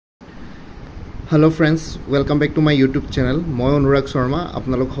Hello friends, welcome back to my YouTube channel. মই অনুৰাগ শৰ্মা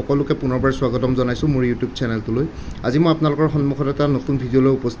আপোনালোক সকলোকে পুনৰবাৰ স্বাগতম জনাইছো মোৰ YouTube চেনেলটোলৈ। আজি মই আপোনালোকৰ সন্মুখত এটা নতুন ভিডিঅ'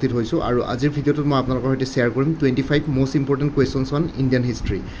 লৈ উপস্থিত হৈছো আৰু আজিৰ ভিডিঅ'টোত মই আপোনালোকৰ সৈতে শেয়াৰ কৰিম 25 most important questions on Indian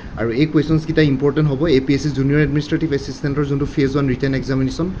history। আৰু এই questions কিটা ইম্পৰ্টেন্ট হ'ব APSC জুনিয়ৰ এডমিনিষ্ট্ৰেটিভ এসিস্টেন্টৰ যোনটো phase 1 ৰিটেন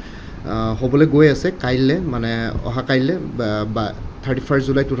এক্সামিনেশ্যন হ'বলৈ গৈ আছে কাইলে মানে অহা কাইলে বা 31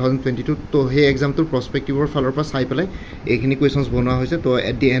 July 2022 তো হে এক্সামটোৰ প্ৰস্পেক্টিভৰ ফালৰ পৰা চাই পেলাই এইখিনি কোৱেশ্যনছ বনোৱা হৈছে তো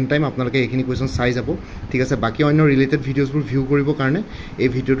এট দি এণ্ড টাইম আপোনালোকে এইখিনি কোৱেশ্যন চাই যাব ঠিক আছে বাকি অন্য ৰিলেটেড ভিডিঅ'ছবোৰ ভিউ কৰিবৰ কাৰণে এই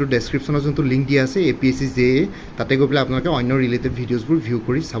ভিডিঅ'টোৰ ডেছক্ৰিপশ্যনত যোনটো লিংক দিয়া আছে APSC JAA তাতে গৈ পেলাই আপোনালোকে অন্য ৰিলেটেড ভিডিঅ'ছবোৰ ভিউ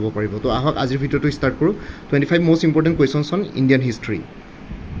কৰি চাব পাৰিব তো আহক আজিৰ ভিডিঅ'টো ষ্টাৰ্ট কৰোঁ 25 most important questions on Indian history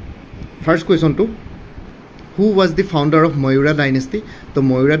first question to Who was the founder of Maurya dynasty? तो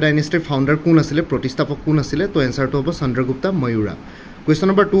Maurya dynasty founder कौन आसिले प्रतिष्ठापक कौन आसिले तो आंसर तो होगा Chandragupta Maurya. Question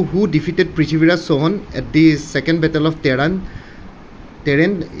number 2 Who defeated Prithviraj Chauhan at the second battle of Tehran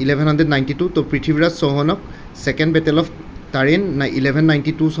 1192 तो Prithviraj Chauhanok second battle of Tehran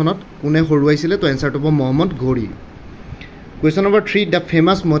 1192 Sanat कोने हरुवाइसिले तो answer तो होगा Muhammad Ghori. Question number 3 The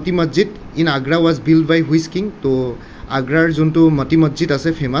famous Moti Masjid in Agra was built by which king? तो Agrar जोंतो Moti Masjid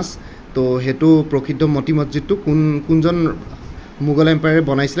আছে famous তো হেতু প্ৰসিদ্ধ মতি মছজিদটো কোনজন মুঘল এম্পায়াৰে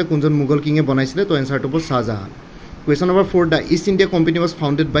বনাইছিলে কোনজন মুঘল কিঙে বনাইছিলে তো আনসাৰ হ'ব Shahjahan question number 4 da east India company was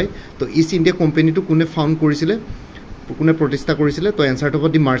founded বাই তো ইষ্ট ইণ্ডিয়া কোম্পানীটো কোনে ফাউণ্ড কৰিছিলে কোনে প্ৰতিষ্ঠা কৰিছিলে তো আনসাৰ হ'ব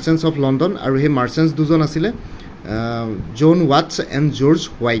দি মাৰ্চেন্টছ অফ লণ্ডন আৰু হে মাৰ্চেন্টছ দুজন আছিলে জন ওয়াটছ এণ্ড জৰ্জ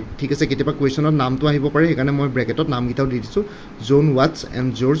হোৱাইট ঠিক আছে কেতিয়াবা কোৱেশ্চনত নামটো আহিব পাৰে সেইকাৰণে মই ব্ৰেকেটত নামকেইটাও দি দিছোঁ জন ওয়াটছ এণ্ড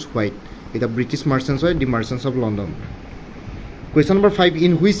জৰ্জ হোৱাইট এটা ব্ৰিটিছ মাৰ্চেন্টছ হয় দি merchants of London Question number 5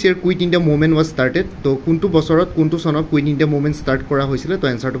 In which year Quit India movement was started? तो कुंटू बसरत कुंटू Sanat Quit India movement start करा होइसिले तो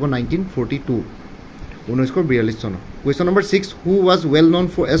आंसर होबो 1942 1942 सन Question number 6 Who was well known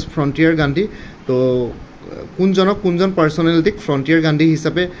for as Frontier Gandhi? तो कुनजन personality Frontier Gandhi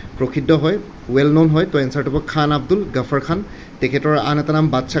हिसाबे प्रसिद्ध হয় well known হয় তো आंसर होबो खान अब्दुल गफर खान তেখেতৰ আন এটা নাম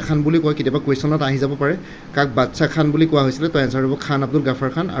বাদশাহ খান বুলি কয় কেতিয়াবা কোৱেশ্চনত আহি যাব পাৰে কাক বাদশাহ খান বুলি কোৱা হৈছিল তো আনসাৰ হ'ব খান আব্দুল গাফাৰ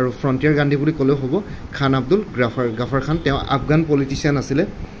খান আৰু ফ্ৰন্টিয়াৰ গান্ধী বুলি ক'লেও হ'ব খান আব্দুল গাফাৰ খান তেওঁ আফগান পলিটিচিয়ান আছিলে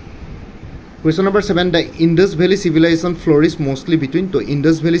question number 7 the Indus valley সিভিলাইজেশ্যন ফ্লৰিছ mostly between তো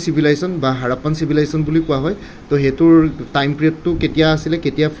ইণ্ডাছ ভেলী সিভিলাইজেশ্যন বা হাৰাপ্পান সিভিলাইজেশ্যন বুলি কোৱা হয় তো হেতুৰ টাইম পিৰিয়ডটো কেতিয়া আছিলে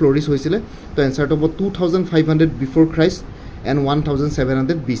কেতিয়া ফ্লৰিছ হৈছিলে তো আনসাৰ হ'ব 2500 বিফৰ খ্ৰাইষ্ট and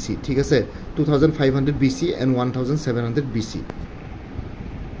 1700 BC ঠিক আছে 2500 BC and 1700 BC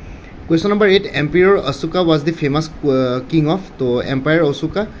Question number 8 Emperor Ashoka was the famous king of to Emperor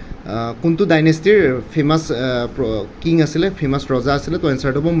Ashoka kuntu dynasty famous king asile famous raja asile to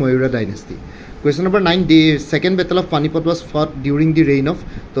answer hobo Maurya dynasty Question number 9 the second battle of Panipat was fought during the reign of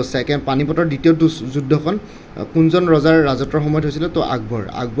to second Panipator দ্বিতীয় যুদ্ধখন কোনজন ৰজাৰ ৰাজত্বৰ সময়ত হৈছিল তো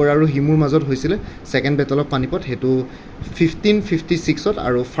আকবৰ আৰু হিমুৰ মাজত হৈছিল সেকেন্ড বেটল অফ পানিপত হেতু 1556 ত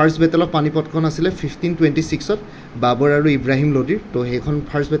আৰু ফাৰ্স্ট বেটল অফ পানিপতখন আছিল 1526 ত বাবৰ আৰু ইব্ৰাহিম লোডিৰ তো হেখন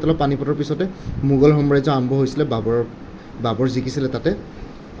ফাৰ্স্ট বেটল অফ পানিপতৰ পিছতে মুঘল সাম্ৰাজ্য আৰম্ভ হৈছিল বাবৰ জিকিছিল তাতে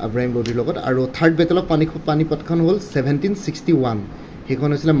ইব্ৰাহিম লোডিৰ লগত আৰু থাৰ্ড বেটল অফ পানিপতখন হ'ল 1761 হেখন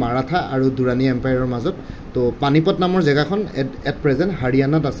হৈছিল মাৰাঠা আৰু দুৰানী এম্পায়াৰৰ মাজত তো পানিপত নামৰ জেগাখন এট প্ৰেজেন্ট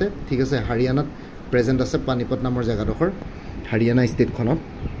হাৰিয়ানাত আছে ঠিক আছে হাৰিয়ানাত প্ৰেজেন্ট আছে পানিপত নামৰ জেগাডোখৰ Haryana ষ্টেটখনত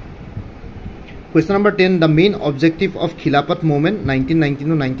Question number 10 The main objective of Khilafat movement 1919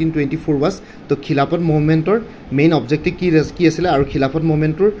 to 1924 was তো Khilafat movementor main objective কি আছিল আৰু Khilafat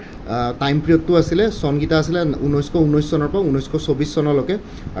movementor টাইম পিৰিয়ডটো আছিল সনগীতা আছিল 1919 চনৰ পৰা 1924 চনলৈকে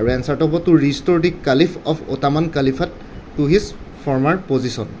আৰু আনসাৰটো হ'ব two restore the caliph of Ottoman Caliphate to his former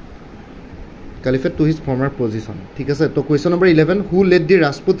position Caliphate to his former position ঠিক আছে তো question number 11 who led the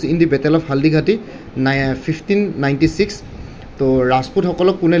Rajputs in the battle of Haldighati 1596 তো ৰাজপুত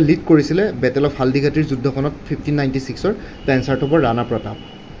সকলক কোনে লিড কৰিছিলে বেটেল অফ হালদিঘাটিৰ যুদ্ধখনত 1596 ৰ তো আনসাৰটো হ'ব Rana Pratap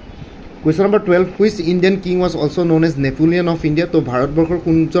Question number 12 which Indian king was also known as Napoleon of India তো ভাৰতবৰ্ষৰ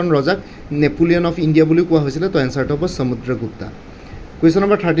কোনজন ৰজাক নেপোলিয়ন অফ ইণ্ডিয়া বুলি কোৱা হৈছিল তো আনসাৰটো হ'ব সমুদ্ৰগুপ্তা Question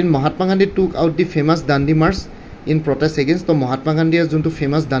number 13 Mahatma Gandhi took out the famous Dandi March in protest against তো মহাত্মা গান্ধীয়ে যোনটো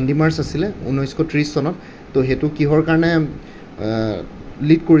ফেমাস দাণ্ডি মাৰ্চ আছিল 1930 চনত তো হেতু কিহৰ কাৰণে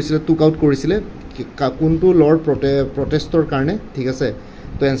লিড কৰিছিল টুক আউট কৰিছিল কোনটো লৰ্ড প্ৰটেষ্টৰ কাৰণে ঠিক আছে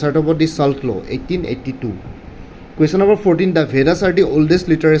তো আনসাৰটো হ'ব দি সল্ট ল 1882 Question number 14 The Vedas are the oldest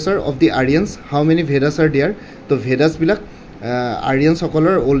literature of the Aryans how many Vedas are there তো Vedas বিলাক Aryans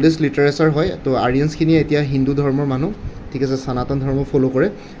সকলৰ oldest literature হয় তো Aryans খিনি এতিয়া হিন্দু ধৰ্মৰ মানুহ ঠিক আছে সনাতন ধৰ্ম ফলো কৰে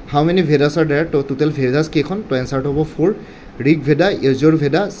how many Vedas are there তো টোটাল Vedas কেখন তো আনসাৰটো হ'ব 4 ঋগ ভেদা যজুৰ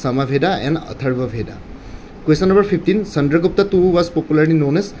ভেদা সাম ভেদা এণ্ড অথৰ্ব ভেদা Question number 15 Chandragupta II was popularly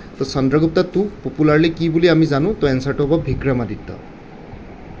known as তো Chandragupta II popularly কি বুলি আমি জানো তো আনসাৰটো হ'ব Vikramaditya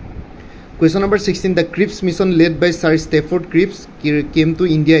Question number 16 The Cripps mission led by Sir Stafford Cripps came to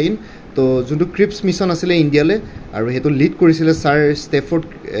India in তো যোনটো ক্ৰিপছ মিছন আছিলে ইণ্ডিয়ালৈ আৰু সেইটো লিড কৰিছিলে ছাৰ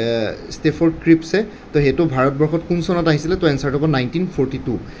ষ্টেফৰ্ড ক্ৰিপছে তো সেইটো ভাৰতবৰ্ষত কোন চনত আহিছিলে তো এনচাৰটো হ'ব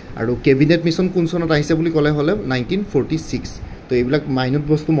 1942 আৰু কেবিনেট মিছন কোন চনত আহিছে বুলি ক'লে হ'লে 1946 তো এইবিলাক মাইনত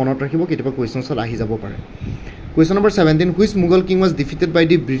বস্তু মনত ৰাখিব কেতিয়াবা কুৱেশ্যনছত আহি যাব পাৰে Question number 17 Which Mughal king was defeated by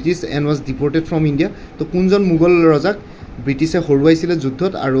the British and was deported from India তো কোনজন মুঘল ৰজাক ব্ৰিটিছে হৰুৱাইছিলে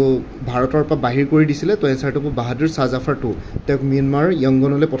যুদ্ধত আৰু ভাৰতৰ পৰা বাহিৰ কৰি দিছিলে তো এনচাৰটো হ'ব বাহাদুৰ শাহ জাফৰ 2 তেওঁক মিয়ানমাৰ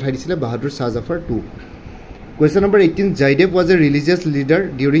ইয়ংগনলৈ পঠাই দিছিলে বাহাদুৰ শাহ Zafar 2 Question number 18 Jaidev was a religious leader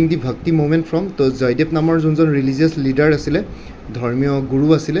during the Bhakti movement from তো জয়দেৱ নামৰ যোনজন religious leader আছিলে ধৰ্মীয় গুৰু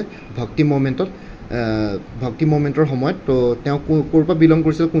আছিলে ভক্তি মুভমেন্টৰ সময়ত তো তেওঁ ক'ৰ পৰা বিলং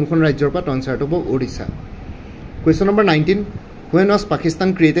কৰিছিল কোনখন ৰাজ্যৰ পৰা তো এনচাৰটো হ'ব Odisha Question number 19 When was Pakistan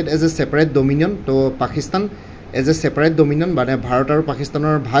created as a separate dominion তো Pakistan as a separate dominion মানে ভাৰত আৰু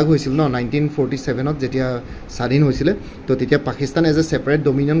পাকিস্তানৰ ভাগ হৈছিল ন 1947 ত যেতিয়া স্বাধীন হৈছিল তো তেতিয়া Pakistan as a separate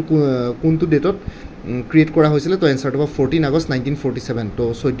dominion কোনটো ডেটত ক্ৰিয়েট কৰা হৈছিল তো এনচাৰটো হ'ব 14 আগষ্ট 1947 তো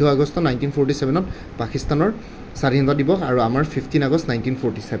 14 আগষ্ট 1947 ত পাকিস্তানৰ স্বাধীনতা দিৱস আৰু আমাৰ 15 August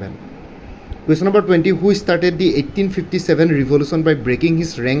 1947 Question number 20 Who started the 1857 revolution by breaking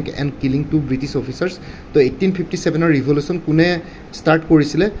his rank and killing 2 British officers তো 1857 ৰ ৰিভলিউচন কোনে ষ্টাৰ্ট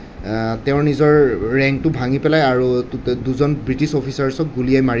কৰিছিলে তেওঁৰ নিজৰ ৰেংকটো ভাঙি পেলাই আৰু দুজন ব্ৰিটিছ অফিচাৰছক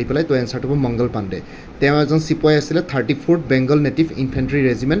গুলিয়াই মাৰি পেলাই তো এনচাৰটো হ'ব মংগল পাণ্ডে তেওঁ এজন চিপাহী আছিলে 34th Bengal native infantry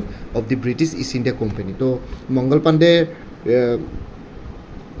regiment of the British East India company তো মংগল পাণ্ডে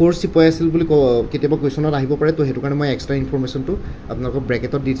কোৰ চিপাহী আছিল বুলি কেতিয়াবা কুৱেশ্যনত আহিব পাৰে তো সেইটো কাৰণে মই এক্সট্ৰা ইনফৰমেশ্যনটো আপোনালোকক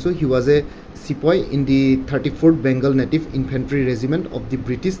ব্ৰেকেটত দি দিছোঁ হি ৱাজ এ চিপাহী in the 34th Bengal native infantry regiment of the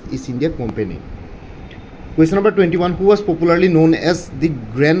British East India company Question number 21 Who was popularly known as the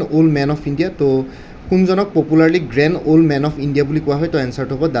Grand Old Man of India তো কোনজনক popularly Grand Old Man of India বুলি কোৱা হয় তো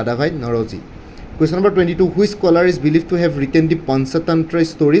এনচাৰটো হ'ব দাদাভাই নৰজী Question number 22 Which scholar is believed to have written the Panchatantra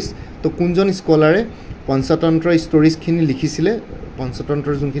stories তো কোনজন স্কলাৰে Panchatantra stories খিনি লিখিছিলে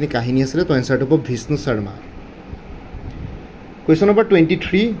পঞ্চতন্ত্ৰৰ যোনখিনি কাহিনী আছিলে তো এনচাৰটো হ'ব Bishnu Sharma Question number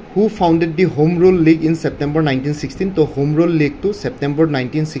 23 Who founded the Home Rule League in September 1916 তো Home Rule League to September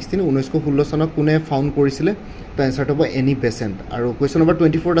 1916 1916 চনত কোনে ফাউণ্ড কৰিছিলে তো এনচাৰটো হ'ব এনি বেসেণ্ট আৰু Question number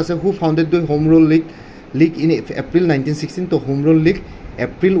 24 আছে Who founded the Home Rule League in April 1916 তো Home Rule League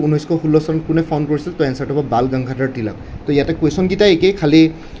এপ্ৰিল 1916 চনত কোনে ফাউণ্ড কৰিছিল তো এনচাৰটো হ'ব বাল গংগাধৰ তিলক তো ইয়াতে কুৱেশ্যন কিটা একে খালি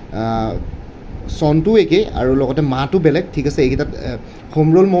সনটো একে আৰু লগতে মাহটো বেলেগ ঠিক আছে এইকেইটা হোম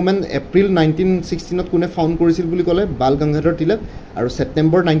ৰুল মুভমেণ্ট এপ্ৰিল 1916 ত কোনে ফাউণ্ড কৰিছিল বুলি ক'লে বাল গংগাধৰ তিলক আৰু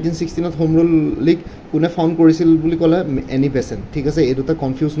ছেপ্টেম্বৰ 1916 ত হোম ৰুল লীগ কোনে ফাউণ্ড কৰিছিল বুলি ক'লে এনি বেসেণ্ট ঠিক আছে এই দুটা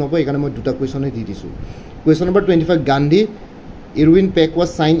কনফিউজ নহব এইকাৰণে মই দুটা কুৱেশ্যনে দি দিছোঁ question number 25 Gandhi Irwin পেক্ট was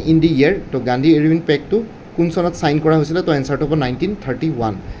sign in the year তো গান্ধী ইৰউইন পেক্টটো কোন চনত সাইন কৰা হৈছিল তো এনচাৰটো হ'ব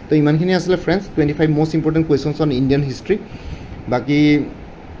 1931 তো ইমানখিনি আছিল friends 25 most important questions on Indian history বাকি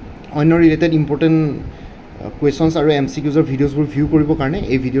অন্য ৰিলেটেড ইম্পৰ্টেণ্ট কুৱেশ্যনছ আৰু এমচিকিউজৰ ভিডিঅ'ছবোৰ ভিউ কৰিবৰ কাৰণে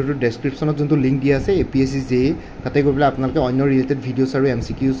এই ভিডিঅ'টোৰ ডেছক্ৰিপশ্যনত যোনটো লিংক দিয়া আছে APSC JAA তাতে গৈ পেলাই আপোনালোকে অন্য ৰিলেটেড ভিডিঅ'ছ আৰু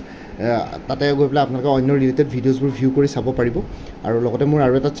এমচিকিউজ তাতে গৈ পেলাই আপোনালোকে অন্য ৰিলেটেড ভিডিঅ'ছবোৰ ভিউ কৰি চাব পাৰিব আৰু লগতে মোৰ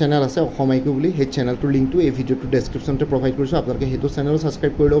আৰু এটা চেনেল আছে অসম আইকিউ বুলি সেই চেনেলটোৰ লিংকটো এই ভিডিঅ'টোৰ ডেছক্ৰিপশ্যনতে প্ৰভাইড কৰিছোঁ আপোনালোকে সেইটো চেনেলো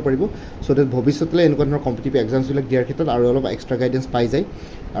ছাবস্ক্ৰাইব কৰি ল'ব পাৰিব চ' ডেট ভৱিষ্যতলৈ এনেকুৱা ধৰণৰ কম্পিটিটিভ এক্সামছবিলাক দিয়াৰ ক্ষেত্ৰত আৰু অলপ এক্সট্ৰা গাইডেঞ্চ পাই যায়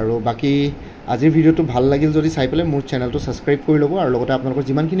আৰু বাকী আজিৰ ভিডিঅ'টো ভাল লাগিল যদি চাই পেলাই মোৰ চেনেলটো ছাবস্ক্ৰাইব কৰি ল'ব আৰু লগতে আপোনালোকৰ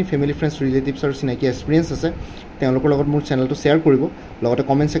যিমানখিনি ফেমিলি ফ্ৰেণ্ডছ ৰিলেটিভছ আৰু চিনাকি এক্সপিৰিয়েঞ্চ আছে তেওঁলোকৰ লগত মোৰ চেনেলটো শ্বেয়াৰ কৰিব লগতে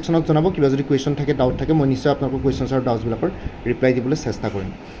কমেণ্ট ছেকশ্যনত জনাব কিবা যদি কুৱেশ্যন থাকে ডাউট থাকে মই নিশ্চয় আপোনালোকৰ কুৱেশ্যনছ আৰু ডাউটছবিলাকৰ ৰিপ্লাই দিবলৈ চেষ্টা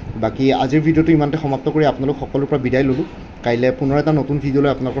কৰিম বাকী আজিৰ ভিডিঅ'টো ইমানতে সমাপ্ত কৰি আপোনালোক সকলোৰ পৰা বিদায় ল'লোঁ কাইলৈ পুনৰ এটা নতুন ভিডিঅ'লৈ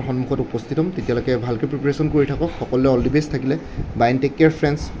আপোনালোকৰ সন্মুখত উপস্থিত হ'ম তেতিয়ালৈকে ভালকৈ প্ৰিপেৰেশ্যন কৰি থাকক সকলোৱে অল দি বেষ্ট থাকিলে বাই and tech care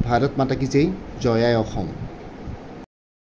friends Bharat মাতা কি জয় জয় আই অসম